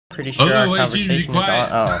pretty sure our conversation is on.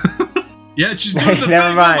 Oh. Yeah, she's doing the Never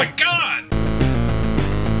thing. mind. Oh my god!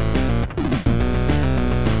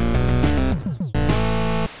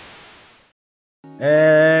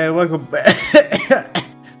 Welcome back.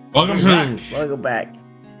 Welcome back. Welcome back.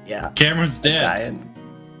 Yeah. Cameron's dead. Dying.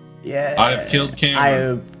 Yeah. I have killed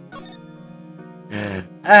Cameron.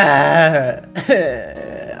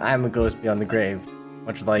 I'm a ghost beyond the grave,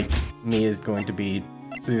 much like me is going to be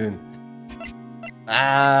soon.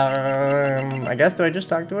 I guess, do I just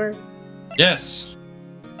talk to her? Yes.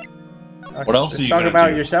 Okay, What else are you talk gonna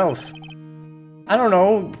about do? yourself. I don't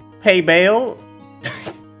know. Pay bail.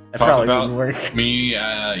 That Talk probably about wouldn't work. me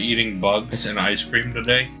eating bugs and ice cream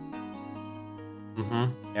today.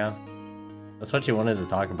 Yeah. That's what you wanted to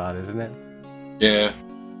talk about, isn't it? Yeah.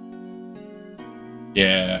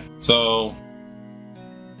 Yeah. So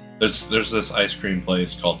there's this ice cream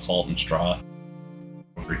place called Salt and Straw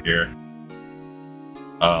over here.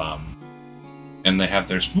 And they have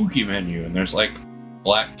their spooky menu, and there's like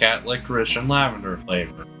black cat licorice and lavender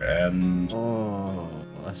flavor, and Oh,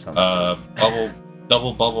 that sounds nice.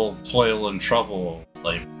 double bubble toil and trouble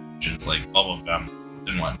flavor, which is like bubble gum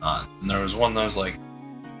and whatnot. And there was one that was like,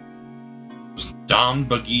 it was Don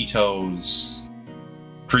Bagito's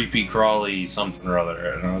creepy crawly something or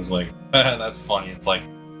other, and I was like, that's funny. It's like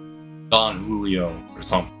Don Julio or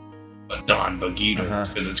something, but Don Bagito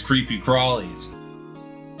because it's creepy crawlies.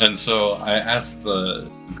 And so I asked the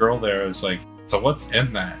girl there, I was like, so what's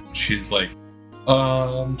in that? She's like,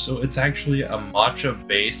 so it's actually a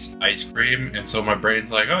matcha-based ice cream. And so my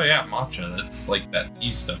brain's like, oh yeah, matcha, that's like that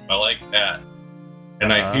tea stuff. I like that.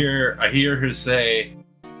 And I hear her say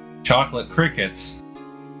chocolate crickets,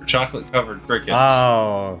 or chocolate-covered crickets.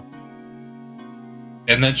 Oh.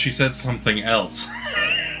 And then she said something else.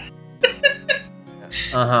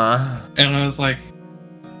 And I was like,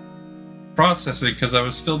 processing, because I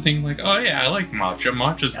was still thinking like, oh yeah, I like matcha.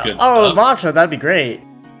 Matcha's good Oh, stuff. matcha, that'd be great.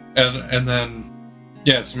 And then,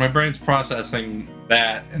 yeah, so my brain's processing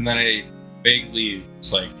that, and then I vaguely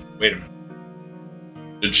was like, wait a minute.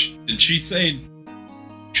 Did she say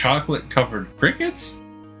chocolate-covered crickets?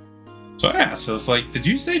 So I asked, so it's like, did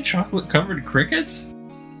you say chocolate-covered crickets?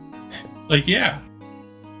 Like, yeah.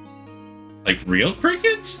 Like real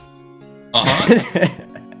crickets? Uh-huh.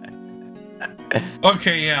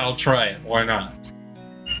 Okay, yeah, I'll try it. Why not?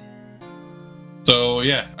 So,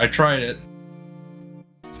 yeah, I tried it.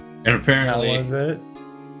 And apparently... How was it?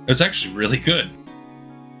 It was actually really good.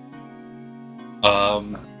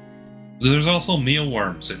 There's also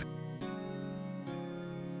mealworms in it.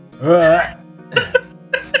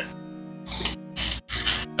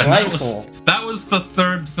 And that was the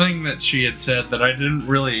third thing that she had said that I didn't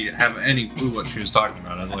really have any clue what she was talking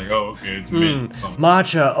about. I was like, oh, okay, it's meat.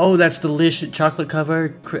 Matcha. Oh, that's delicious. Chocolate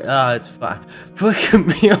covered. It's fine. Fucking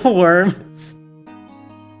mealworms.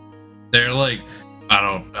 They're like, I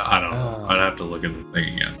don't know. I'd have to look at the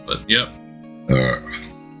thing again. But yep.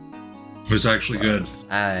 It was actually good.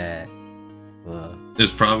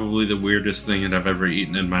 It's probably the weirdest thing that I've ever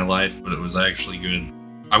eaten in my life, but it was actually good.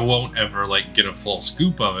 I won't ever, like, get a full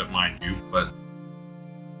scoop of it, mind you, but...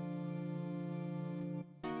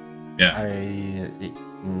 Yeah. I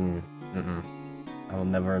will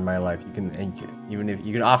never in my life. Even if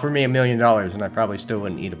you can offer me $1 million, and I probably still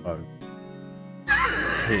wouldn't eat a bug.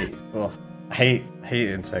 I hate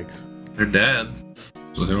insects. They're dead,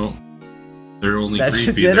 so they're only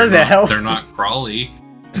creepy. That doesn't help. They're not crawly.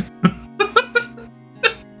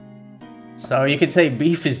 So you could say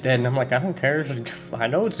beef is dead, and I'm like, I don't care. I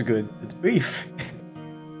know it's good. It's beef.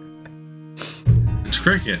 It's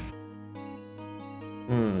cricket.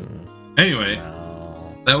 Anyway,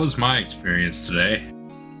 that was my experience today.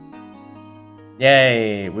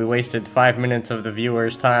 Yay! We wasted 5 minutes of the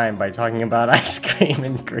viewers' time by talking about ice cream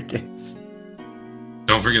and crickets.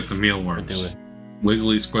 Don't forget the mealworms. Do it.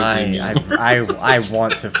 Wiggly, squiggly mealworms. I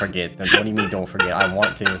want to forget them. What do you mean don't forget? I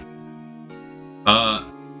want to.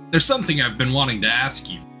 There's something I've been wanting to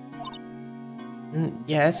ask you.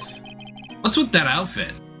 Yes? What's with that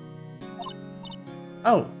outfit?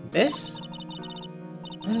 Oh, this?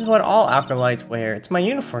 This is what all acolytes wear. It's my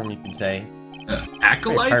uniform, you can say.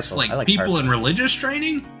 Acolytes? Like people purple. in religious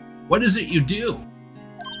training? What is it you do?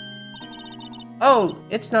 Oh,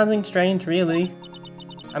 it's nothing strange, really.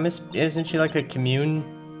 Isn't she like a commune?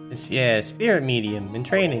 Yeah, spirit medium in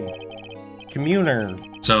training. Communer.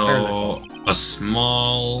 So, a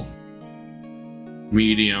small,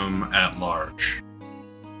 medium at large.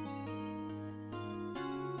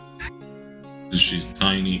 She's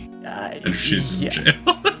tiny. And she's in jail.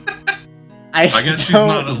 I guess she's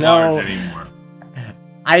not at large anymore.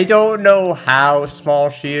 I don't know how small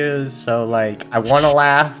she is, so like I want to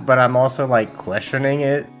laugh, but I'm also like questioning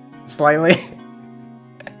it slightly.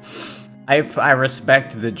 I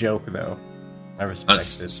respect the joke though. I respect A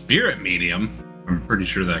it. spirit medium. I'm pretty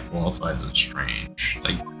sure that qualifies as strange.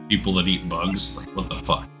 Like people that eat bugs. Like what the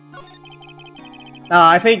fuck? No,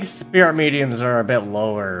 I think spirit mediums are a bit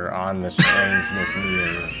lower on the strangeness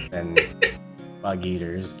meter than bug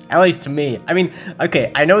eaters. At least to me. I mean,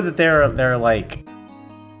 okay, I know that there are like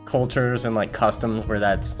cultures and like customs where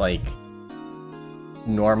that's like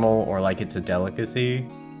normal or like it's a delicacy.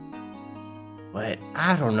 But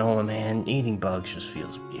I don't know, man. Eating bugs just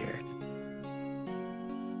feels weird.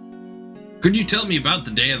 Could you tell me about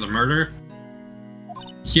the day of the murder?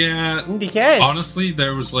 Yeah. Yes. Honestly,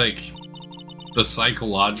 there was like the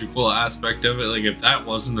psychological aspect of it. Like if that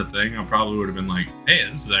wasn't a thing, I probably would have been like, hey,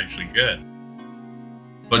 this is actually good.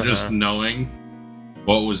 But just knowing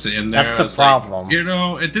what was in there, that's the problem. Like, you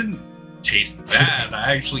know, it didn't taste bad.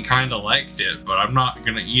 I actually kind of liked it, but I'm not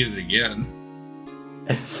gonna eat it again.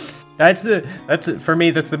 For me,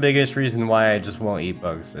 that's the biggest reason why I just won't eat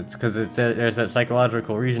bugs. It's because there's that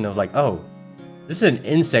psychological reason of like, oh, this is an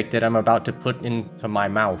insect that I'm about to put into my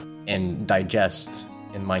mouth and digest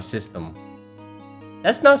in my system.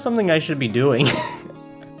 That's not something I should be doing.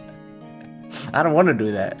 I don't want to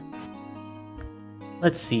do that.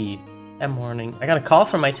 Let's see. That morning, I got a call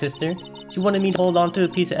from my sister. She wanted me to hold on to a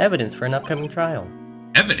piece of evidence for an upcoming trial.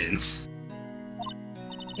 Evidence?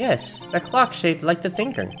 Yes, that clock shaped like the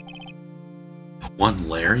thinker. The one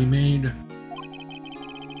Larry made?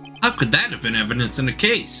 How could that have been evidence in a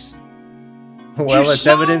case? Well, it's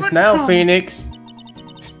evidence now, Phoenix.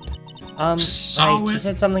 Right, she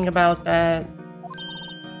said something about that.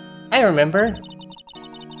 I remember.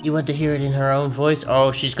 You want to hear it in her own voice?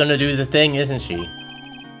 Oh, she's gonna do the thing, isn't she?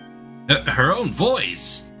 Her own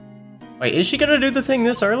voice? Wait, is she gonna do the thing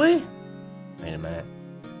this early? Wait a minute.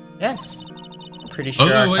 Yes. I'm pretty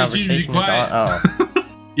sure our conversation is on. Oh.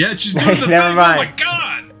 Yeah, she's doing the Never thing. mind. Oh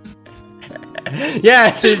my god!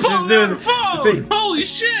 Yeah, she's pulling doing the phone! Holy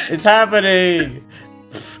shit! It's happening!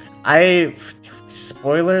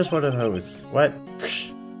 Spoilers? What are those? What?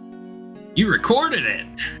 You recorded it!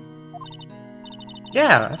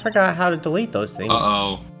 Yeah, I forgot how to delete those things.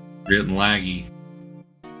 Uh-oh. Getting laggy.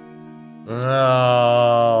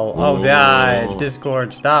 Oh god,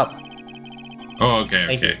 Discord, stop. Oh,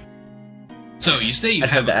 okay. So, you say you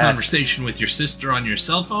have a conversation with your sister on your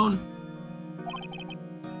cell phone?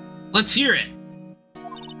 Let's hear it.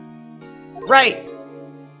 Right.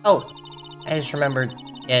 Oh, I just remembered.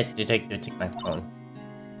 Yeah, to take my phone.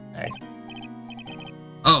 Alright.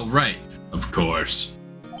 Oh, right. Of course.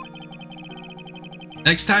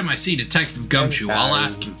 Next time I see Detective Gumshoe, I'll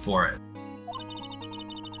ask him for it.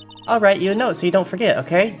 I'll write you a note so you don't forget,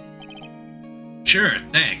 okay? Sure,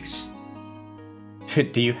 thanks.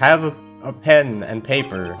 Do you have a pen and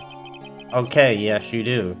paper? Okay, yes you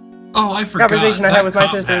do. Oh, I forgot. Conversation I had with my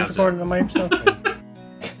sister is recorded on my cell phone.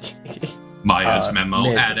 Maya's memo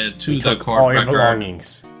added to the court all your record.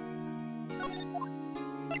 belongings.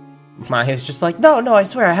 Maya's just like, no, I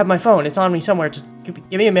swear I have my phone. It's on me somewhere. Just give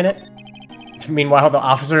me a minute. Meanwhile, the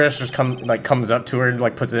officer just comes up to her and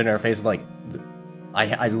like puts it in her face like,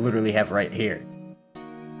 I literally have it right here.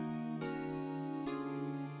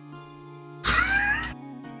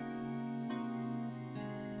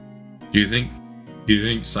 Do you think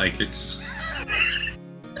psychics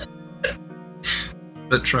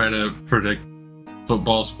that try to predict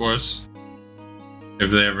football scores,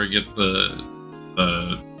 if they ever get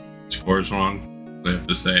the scores wrong, they have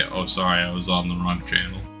to say, "Oh, sorry, I was on the wrong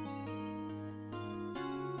channel."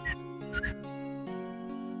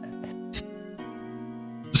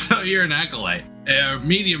 So you're an acolyte,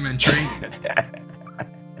 medium in training.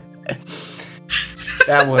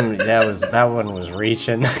 That one was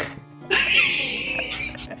reaching.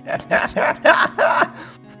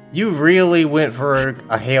 You really went for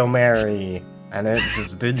a Hail Mary, and it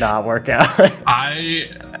just did not work out. I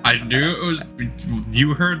knew it was.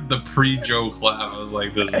 You heard the pre-joke laugh. I was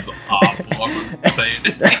like, "This is awful." I'm saying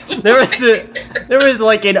it. There was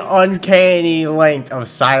like an uncanny length of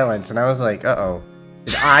silence, and I was like, "Uh-oh,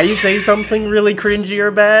 did I say something really cringy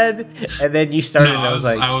or bad?" And then you started, and I was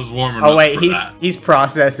like, "I was warming up." Oh wait, for that. he's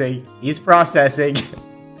processing. He's processing.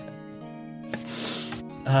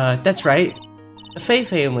 That's right. The Fae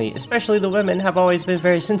family, especially the women, have always been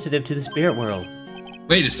very sensitive to the spirit world.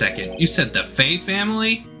 Wait a second, you said the Fae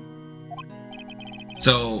family?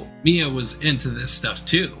 So, Mia was into this stuff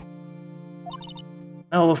too.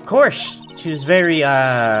 Oh, of course. She was very,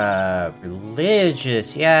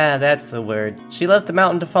 religious. Yeah, that's the word. She left the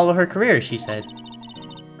mountain to follow her career, she said.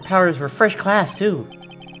 Her powers were first class, too.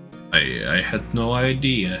 I had no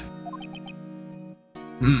idea.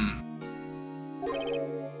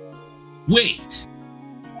 Wait!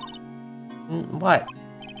 What?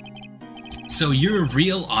 So you're a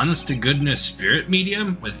real honest-to-goodness spirit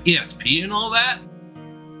medium with ESP and all that?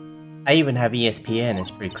 I even have ESPN,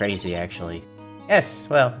 it's pretty crazy, actually. Yes,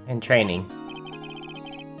 well, in training.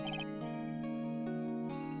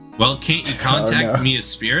 Well, can't you contact me as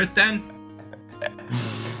spirit, then?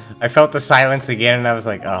 I felt the silence again, and I was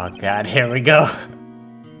like, oh god, here we go.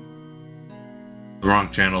 The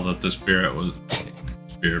wrong channel that the spirit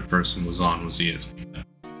person was on was ESP.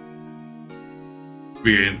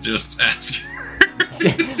 We can just ask her.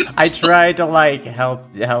 I tried to, like,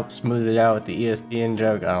 help smooth it out with the ESPN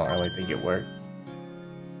joke. I don't really think it worked.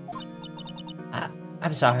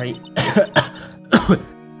 I'm sorry.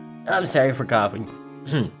 I'm sorry for coughing.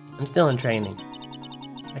 I'm still in training.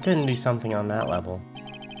 I couldn't do something on that level.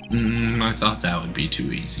 I thought that would be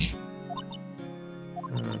too easy.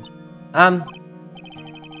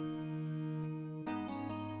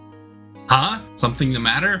 Huh? Something the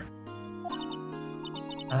matter?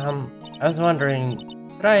 I was wondering,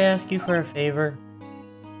 could I ask you for a favor?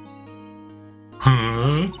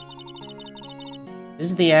 Huh? This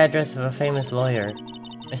is the address of a famous lawyer.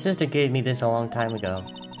 My sister gave me this a long time ago.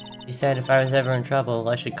 She said if I was ever in trouble,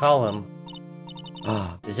 I should call him.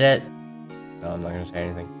 Is it? No, I'm not gonna say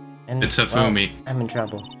anything. And, it's Hifumi. Well, I'm in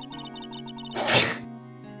trouble.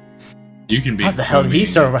 You can be. How the hell did he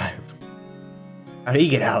survive? How did he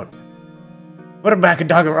get out? Put him back in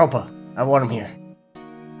Danganronpa. I want him here.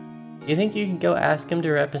 You think you can go ask him to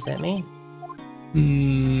represent me?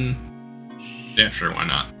 Yeah, sure, why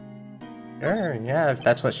not? Sure, yeah, if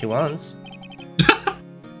that's what she wants.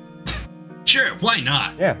 Sure, why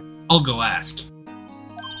not? Yeah. I'll go ask.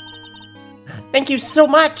 Thank you so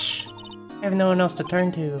much! I have no one else to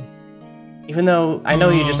turn to. Even though I know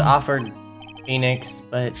you just offered Phoenix,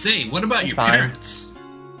 but... Say, what about your parents?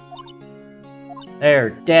 They're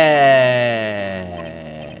dead.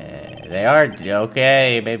 They are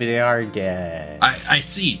okay, maybe they are dead. I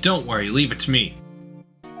see, don't worry, leave it to me.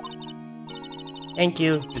 Thank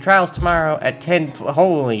you. The trial's tomorrow at 10.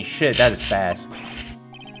 Holy shit, that is fast.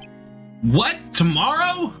 What?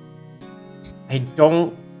 Tomorrow? I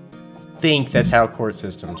don't think that's how court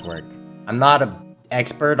systems work. I'm not an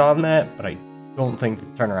expert on that, but I don't think the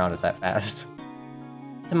turnaround is that fast.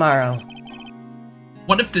 Tomorrow.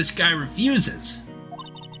 What if this guy refuses?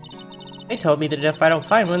 They told me that if I don't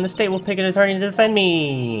find one, the state will pick an attorney to defend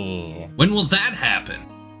me. When will that happen?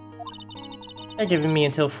 They're giving me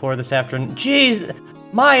until 4 this afternoon. Jeez!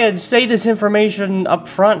 Maya, say this information up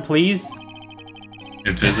front, please.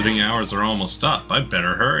 And visiting hours are almost up. I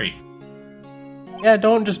better hurry. Yeah,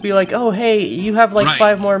 don't just be like, oh, hey, you have like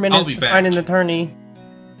 5 more minutes to find an attorney.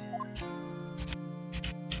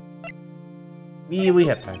 Yeah, we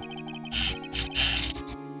have time.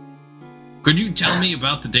 Could you tell me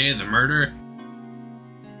about the day of the murder?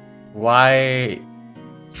 Why?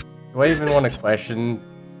 Do I even want to question?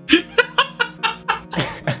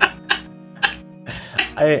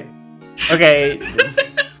 Okay.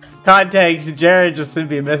 Context, Jared just sent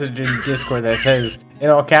me a message in Discord that says, in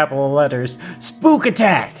all capital letters, Spook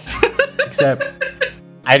Attack! Except,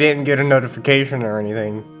 I didn't get a notification or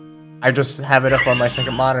anything. I just have it up on my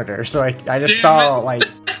second monitor, so I just saw, like,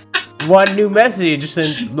 one new message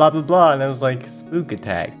since blah blah blah, and I was like, Spook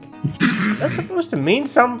Attack. That's supposed to mean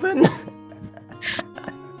something?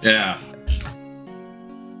 Yeah.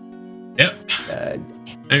 Yep.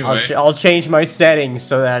 Anyway. I'll change my settings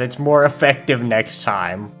so that it's more effective next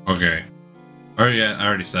time. Okay. Oh yeah, I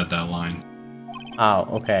already said that line. Oh,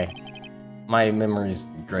 okay. My memory's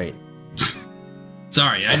great.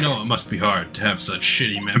 Sorry, I know it must be hard to have such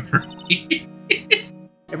shitty memory.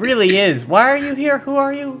 It really is. Why are you here? Who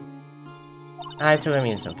are you? I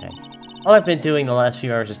mean, it's okay. All I've been doing the last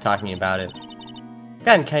few hours is talking about it. I've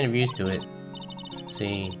gotten kind of used to it. Let's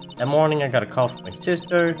see. That morning I got a call from my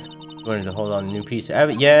sister. She wanted to hold on a new piece of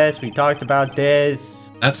evidence. Yes, we talked about this.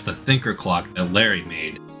 That's the thinker clock that Larry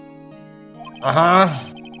made. Uh-huh.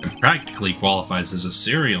 It practically qualifies as a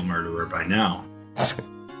serial murderer by now. I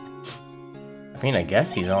mean, I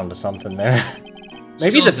guess he's on to something there.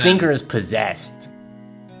 Maybe the thinker is possessed.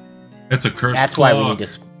 It's a cursed That's clock. why we need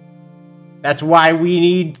to... That's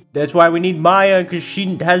why we need Maya, because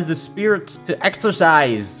she has the spirits to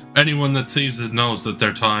exercise. Anyone that sees it knows that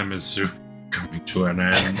their time is coming to an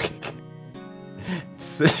end.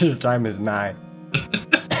 Your time is nigh.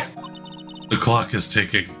 The clock is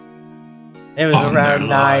ticking. It was around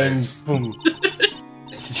 9. Boom.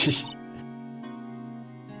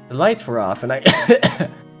 The lights were off, and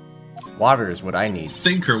water is what I need.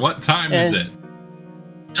 Thinker, what time is it?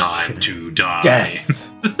 Time to die. Death.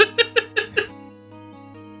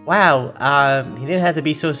 Wow, he didn't have to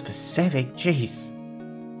be so specific. Jeez.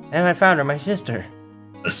 And I found her, my sister.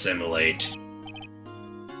 Assimilate.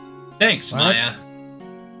 Thanks, What? Maya.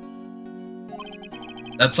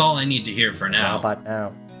 That's all I need to hear for How now. about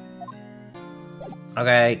now?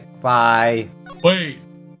 Okay, bye. Wait.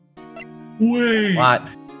 What?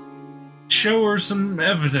 Show her some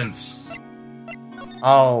evidence.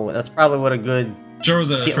 Oh, that's probably what a good... Show her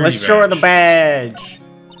the Yeah, attorney let's show her the badge. badge.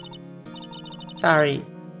 Sorry,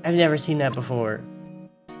 I've never seen that before.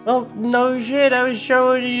 Well, no shit, I was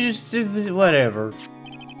showing you... whatever.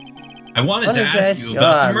 I wanted to ask you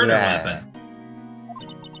about the murder weapon.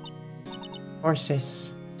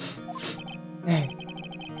 Horses.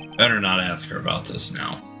 Better not ask her about this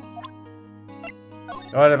now.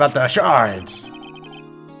 What about the shards?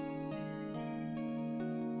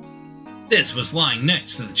 This was lying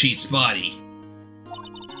next to the chief's body.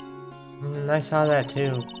 I saw that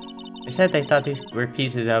too. They said they thought these were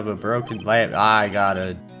pieces of a broken lamp. I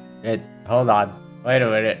gotta... hold on. Wait a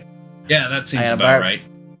minute. Yeah, that seems I about right.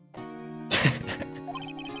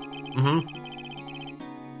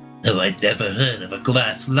 Oh, I'd never heard of a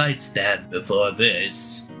glass light stand before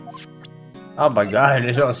this. Oh my god,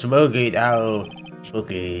 it's so spooky though.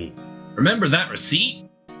 Spooky. Remember that receipt?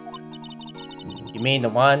 You mean the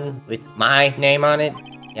one with my name on it?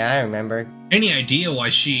 Yeah, I remember. Any idea why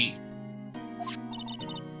she...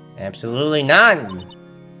 Absolutely none.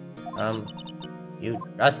 You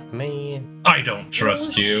trust me? I don't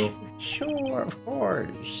trust you. Sure, of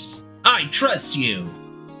course. I trust you!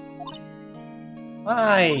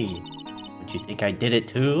 Why? Would you think I did it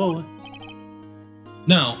too?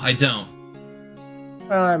 No, I don't.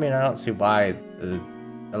 Well, I mean, I don't see why.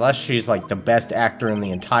 Unless she's like the best actor in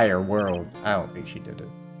the entire world, I don't think she did it.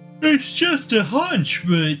 It's just a hunch,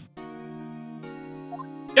 but...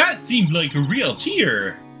 That seemed like a real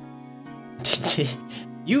tear.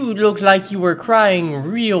 You look like you were crying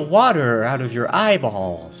real water out of your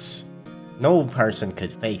eyeballs. No person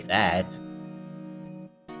could fake that.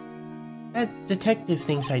 That detective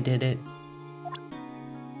thinks I did it.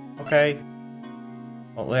 Okay.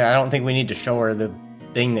 Well, wait, I don't think we need to show her the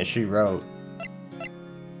thing that she wrote.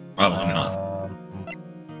 Probably not.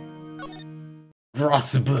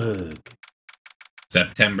 Rothberg.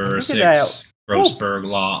 September Look at 6th, Grossberg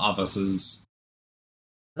Law Offices.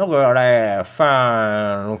 Look at that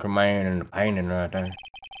fine looking man in the painting right there.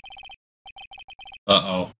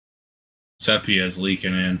 Uh-oh. Sepia's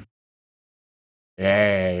leaking in.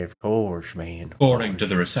 Yeah, of course, man. According to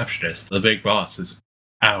the receptionist, the big boss is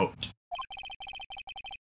out.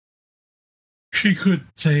 She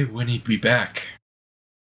couldn't say when he'd be back.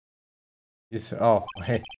 Oh,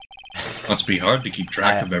 hey. Must be hard to keep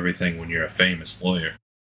track of everything when you're a famous lawyer.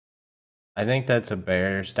 I think that's a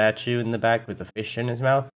bear statue in the back with a fish in his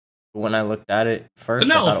mouth. But when I looked at it first, I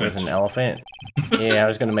thought it was an elephant. Yeah, I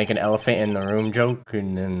was gonna make an elephant in the room joke,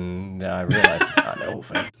 and then I realized it's not an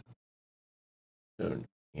elephant. So,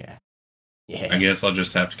 yeah. I guess I'll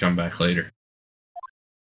just have to come back later.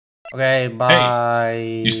 Okay, bye.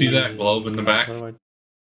 Hey, you see that globe in the back?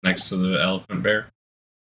 Next to the elephant bear?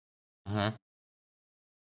 Uh-huh.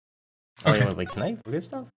 Okay. Oh, wait, can I look at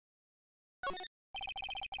stuff?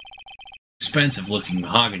 Expensive-looking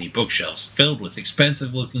mahogany bookshelves filled with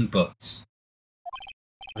expensive-looking books.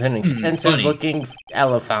 With an expensive-looking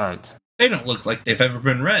elephant. They don't look like they've ever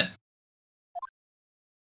been read.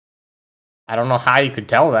 I don't know how you could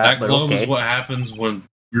tell that, That but globe okay. is what happens when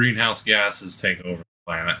greenhouse gases take over the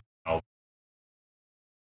planet. Oh.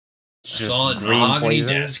 Just Solid green mahogany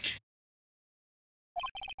poison? desk.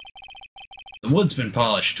 The wood's been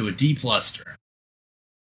polished to a deep luster.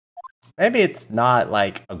 Maybe it's not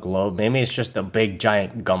like a globe. Maybe it's just a big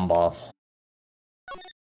giant gumball.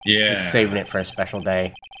 Yeah. Just saving it for a special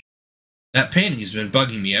day. That painting's been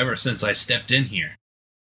bugging me ever since I stepped in here.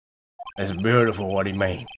 It's beautiful, what do you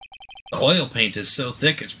mean? The oil paint is so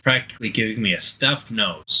thick it's practically giving me a stuffed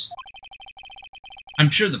nose.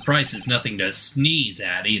 I'm sure the price is nothing to sneeze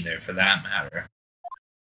at either, for that matter.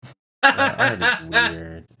 That is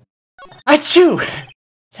weird. Achoo!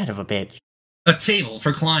 Son of a bitch. A table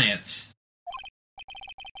for clients.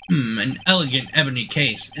 An elegant ebony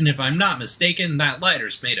case, and if I'm not mistaken, that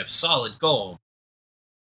lighter's made of solid gold.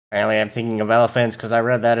 Apparently I'm thinking of elephants because I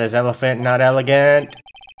read that as elephant, not elegant.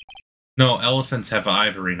 No, elephants have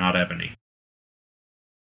ivory, not ebony.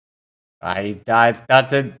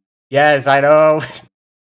 That's a... Yes, I know.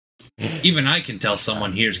 Even I can tell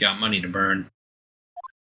someone here's got money to burn.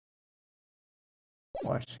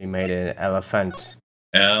 What? She made an elephant.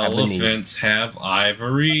 Elephants have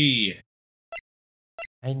ivory.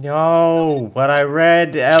 I know what I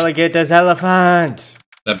read. Alligator's elephant.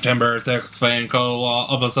 September 6th, fan call law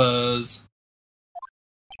officers.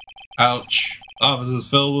 Ouch. Offices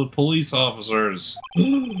filled with police officers.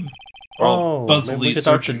 Oh, Buzzily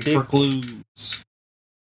searching for clues.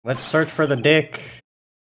 Let's search for the dick.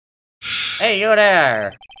 Hey, you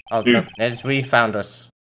there! Oh, Yeah. we found us.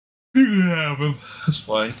 You can have him. That's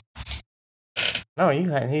fine. No,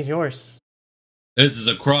 he's yours. This is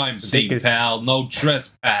a crime scene, pal. No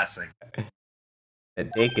trespassing. The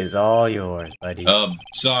dick is all yours, buddy.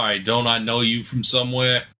 Sorry, don't I know you from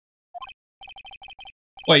somewhere?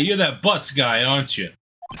 Wait, you're that Butts guy, aren't you?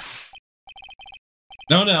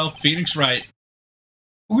 No, Phoenix Wright.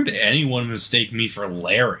 Would anyone mistake me for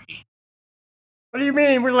Larry? What do you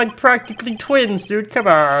mean? We're like practically twins, dude. Come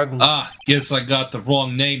on. Ah, guess I got the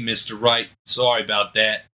wrong name, Mr. Wright. Sorry about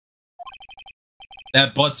that.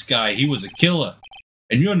 That Butts guy, he was a killer.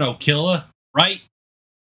 And you're no killer, right?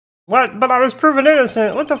 What? But I was proven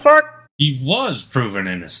innocent. What the fuck? He was proven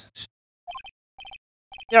innocent.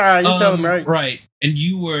 Yeah, you tell him, right? Right, and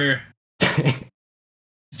you were...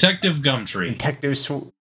 Detective Gumtree.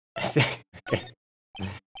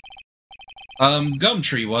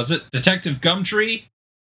 Gumtree, was it? Detective Gumtree?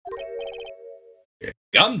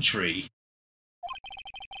 Gumtree?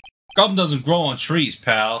 Gum doesn't grow on trees,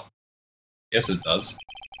 pal. Yes, it does.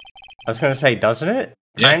 I was gonna say, doesn't it?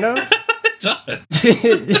 Yeah. Kind of?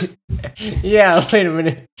 It does. Yeah, wait a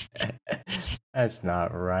minute. That's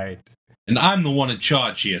not right. And I'm the one in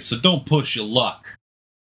charge here, so don't push your luck.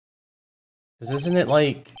 'Cause isn't it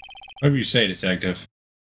like... Whatever you say, detective.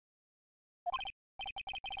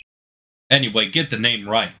 Anyway, get the name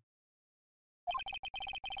right.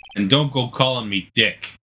 And don't go calling me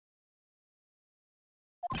Dick.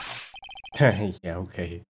 Yeah,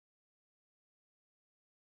 okay.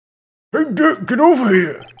 Hey, Dick, get over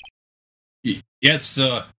here! Yes,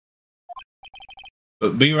 sir.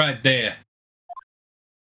 But be right there.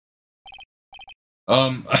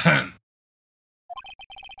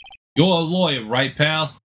 You're a lawyer, right,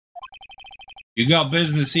 pal? You got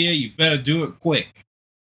business here, you better do it quick.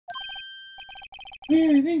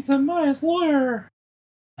 He thinks I'm my lawyer.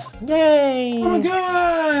 Yay! Oh my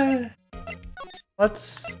god!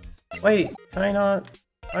 Let's... Wait, can I not?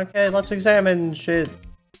 Okay, let's examine shit.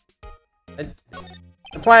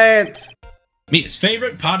 The plant! Mia's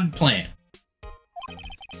favorite potted plant.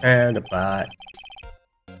 And a bot.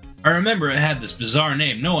 I remember it had this bizarre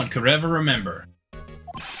name no one could ever remember.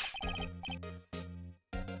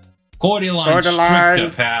 Cordyline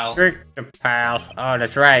stricta, pal. Stricta, pal. Oh,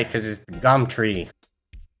 that's right, because it's the gum tree.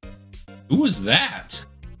 Who was that?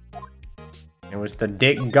 It was the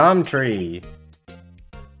dick gum tree.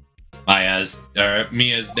 Mia's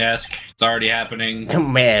desk. It's already happening.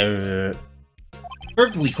 Well,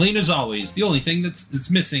 Perfectly clean as always. The only thing that's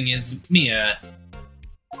missing is Mia.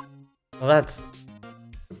 that's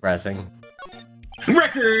depressing.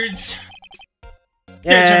 Records!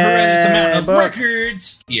 Yeah, There's a horrendous amount of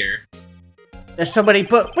records here. There's so many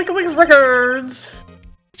records!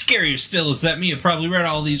 Scarier still is that Mia probably read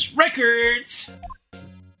all these records!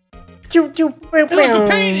 Look, Look, a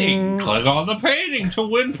painting! Click on the painting to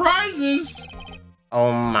win prizes!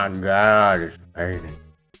 Oh my god, it's a painting.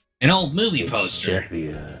 An old movie poster.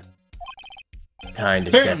 Sepia. Kinda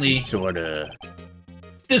Apparently- sepia, sorta.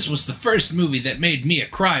 This was the first movie that made Mia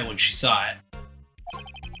cry when she saw it.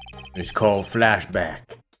 It's called Flashback.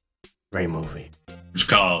 Great movie. It's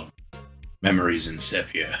called Memories in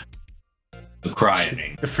Sepia. The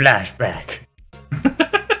crying. The flashback.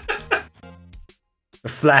 The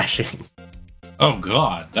flashing. Oh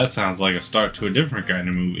god, that sounds like a start to a different kind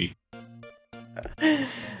of movie.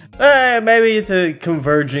 Maybe it's a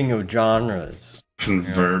converging of genres.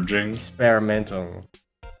 Converging? Experimental.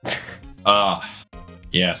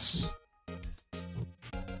 Yes.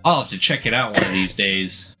 I'll have to check it out one of these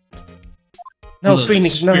days. No, Those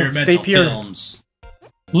Phoenix, no, stay experimental pure. films.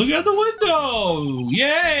 Look out the window!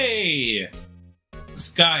 Yay! The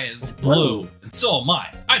sky is blue, and so am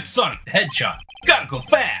I. I'm Sonic the Hedgehog. Gotta go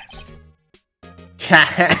fast!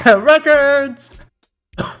 Records!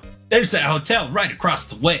 There's that hotel right across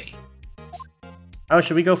the way. Oh,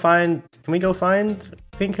 should we go find... Can we go find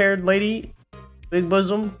pink-haired lady? Big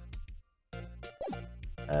bosom?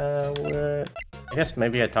 I guess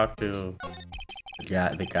maybe I talked to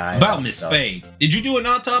the guy About Miss stuff. Faye. Did you do an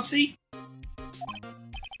autopsy?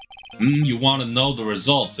 You want to know the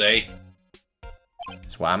results, eh?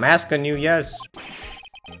 That's why I'm asking you, yes.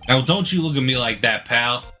 Now, don't you look at me like that,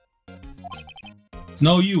 pal. It's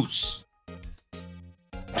no use.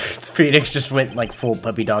 Phoenix just went like full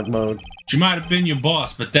puppy dog mode. She might have been your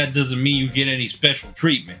boss, but that doesn't mean you get any special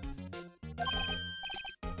treatment.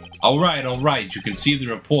 Alright, you can see the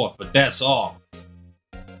report, but that's all.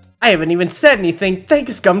 I haven't even said anything.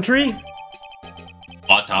 Thanks, Gumtree.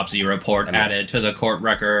 Autopsy report added to the court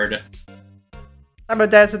record. I'm a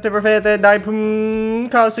dad September 5th at 9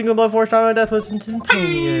 caused single blood force trauma. Death was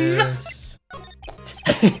instantaneous.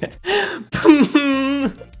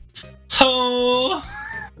 Oh,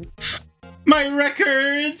 my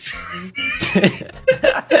records.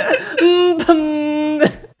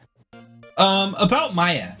 About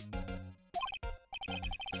Maya.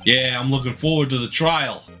 Yeah, I'm looking forward to the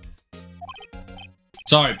trial.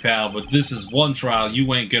 Sorry, pal, but this is one trial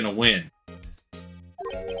you ain't gonna win.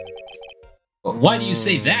 Why do you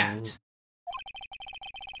say that?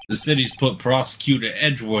 The city's put Prosecutor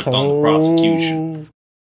Edgeworth on the prosecution.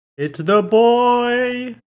 It's the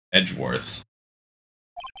boy! Edgeworth.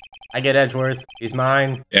 I get Edgeworth. He's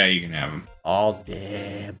mine. Yeah, you can have him. All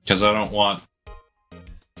damn. Because I don't want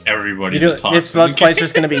everybody to talk. This Let's Play's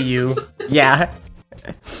just gonna be you. Yeah.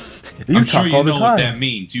 I'm sure you know what that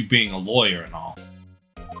means, you being a lawyer and all.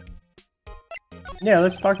 Yeah,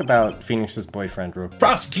 let's talk about Phoenix's boyfriend real quick.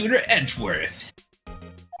 Prosecutor Edgeworth.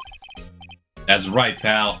 That's right,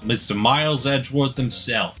 pal. Mr. Miles Edgeworth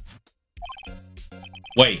himself.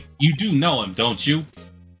 Wait, you do know him, don't you?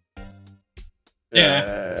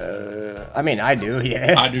 Yeah. I mean, I do,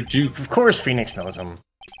 yeah. I do too. Of course Phoenix knows him.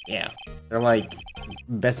 Yeah. They're like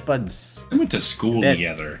best buds. They went to school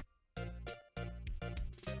together.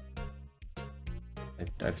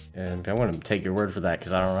 I want to take your word for that,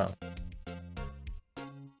 because I don't know.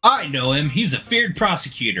 I know him. He's a feared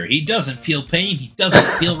prosecutor. He doesn't feel pain. He doesn't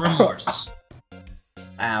feel remorse.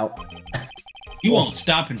 Ow. He won't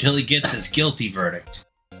stop until he gets his guilty verdict.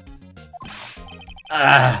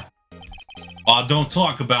 Ah. Oh, don't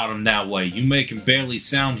talk about him that way. You make him barely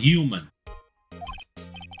sound human.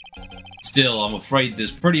 Still, I'm afraid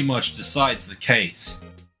this pretty much decides the case.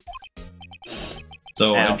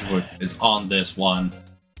 So Edgeworth is on this one.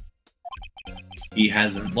 He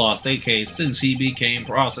hasn't lost a case since he became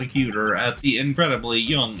prosecutor at the incredibly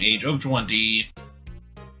young age of 20.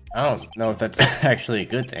 I don't know if that's actually a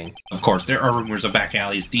good thing. Of course, there are rumors of back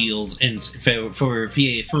alleys, deals,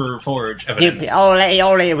 for forged evidence. All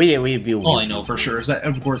I know for sure is that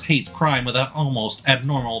Edgeworth hates crime with an almost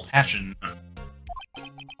abnormal passion.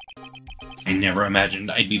 I never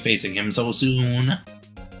imagined I'd be facing him so soon.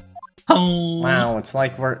 Oh, wow, it's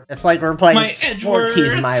like we're playing sports.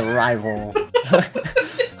 He's my rival.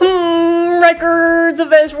 Records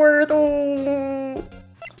of Edgeworth. Oh.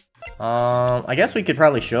 I guess we could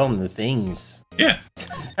probably show him the things. Yeah.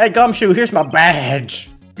 Hey, Gumshoe, here's my badge.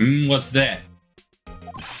 What's that?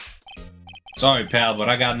 Sorry, pal, but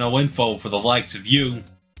I got no info for the likes of you.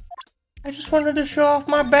 I just wanted to show off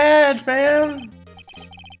my badge, man.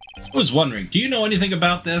 I was wondering, do you know anything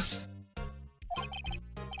about this?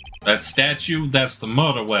 That statue, that's the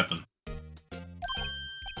murder weapon.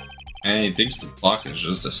 And he thinks the clock is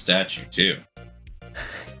just a statue, too.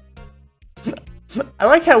 I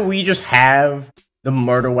like how we just have the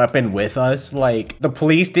murder weapon with us. Like, the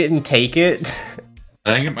police didn't take it.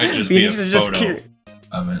 I think it might just be a photo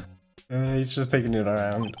of it. He's just taking it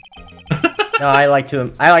around. No, I like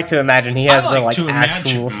to imagine he has the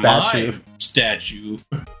actual statue.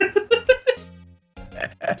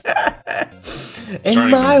 In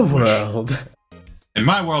my world,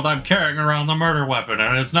 I'm carrying around the murder weapon,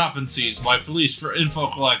 and it's not been seized by police for info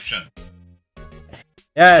collection.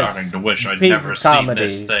 Yes, starting to wish I'd never seen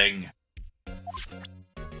this thing.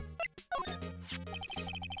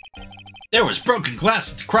 There was broken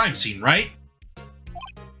glass at the crime scene, right?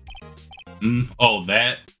 Oh,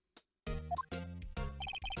 that?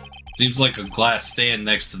 Seems like a glass stand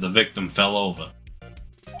next to the victim fell over.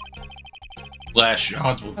 Glass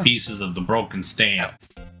shards with pieces of the broken stand.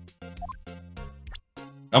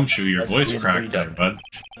 I'm sure your voice cracked there, bud.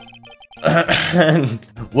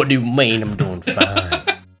 What do you mean I'm doing fine?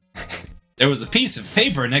 There was a piece of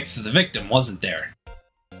paper next to the victim, wasn't there?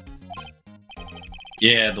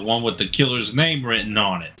 Yeah, the one with the killer's name written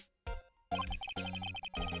on it.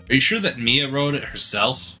 Are you sure that Mia wrote it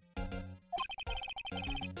herself?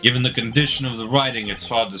 Given the condition of the writing, it's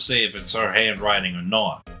hard to say if it's her handwriting or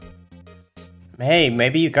not. Hey,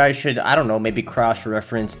 maybe you guys should, I don't know, maybe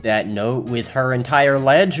cross-reference that note with her entire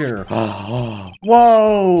ledger.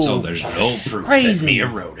 Whoa! So there's no proof that Mia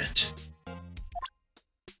wrote it.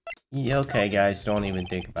 Yeah, okay, guys, don't even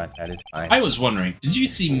think about that, it's fine. I was wondering, did you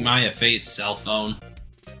see Maya Faye's cell phone?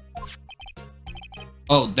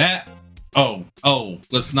 Oh, that? Oh,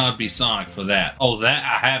 let's not be Sonic for that. Oh, that?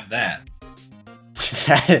 I have that.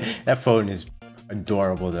 That phone is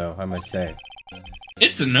adorable, though, I must say.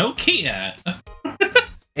 It's a Nokia!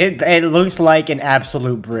 It looks like an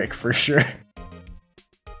absolute brick for sure.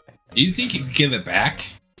 Do you think you could give it back?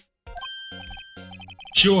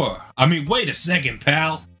 Sure. I mean, wait a second,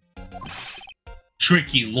 pal.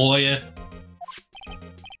 Tricky lawyer.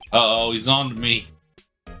 Uh-oh, he's on to me.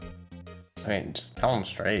 I mean, just tell him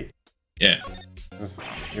straight. Yeah. Just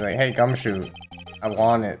be like, hey, Gumshoe, I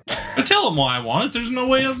want it. I tell him why I want it. There's no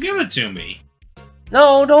way he'll give it to me.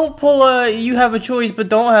 No, don't pull a you have a choice but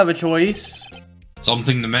don't have a choice.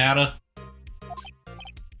 Something the matter?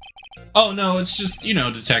 Oh, no, it's just, you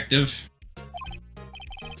know, detective.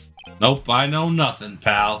 Nope, I know nothing,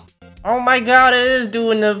 pal. Oh my god, it is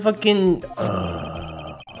doing the fucking...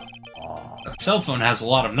 That cell phone has a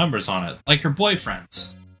lot of numbers on it, like her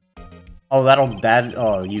boyfriend's.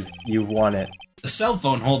 Oh, you've won it. The cell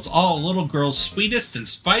phone holds all a little girl's sweetest and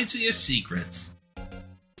spiciest secrets.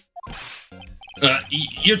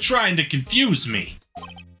 You're trying to confuse me.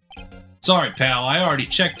 Sorry, pal, I already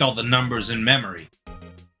checked all the numbers in memory.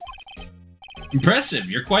 Impressive,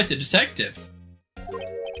 you're quite the detective.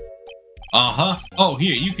 Uh-huh. Oh,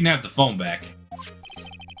 here, you can have the phone back.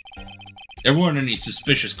 There weren't any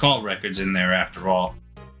suspicious call records in there after all.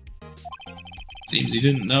 Seems you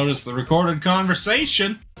didn't notice the recorded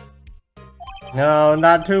conversation. No,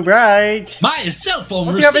 not too bright. My cell phone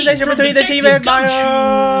What's the conversation between the TV and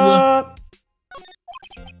my...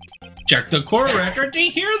 Check the core record to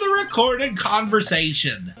hear the recorded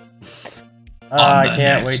conversation. I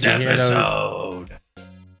can't wait to hear those.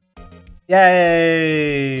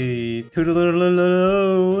 Yay!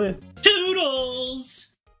 Toodaloo.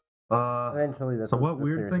 Toodles! Eventually, so what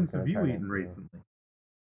weird things have you eaten recently?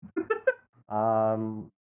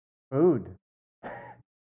 Food.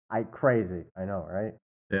 Crazy. I know, right?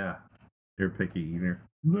 Yeah. You're a picky eater.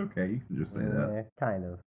 It's okay, you can just say that. Kind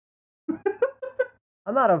of.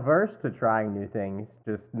 I'm not averse to trying new things,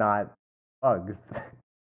 just not bugs.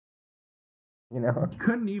 You know? You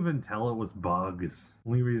couldn't even tell it was bugs.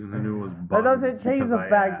 Only reason I knew it was bugs. That doesn't change the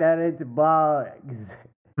fact that it's bugs.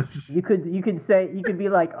 You could be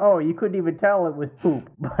like, oh, you couldn't even tell it was poop,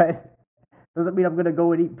 but doesn't mean I'm gonna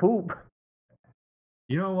go and eat poop.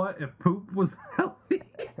 You know what? If poop was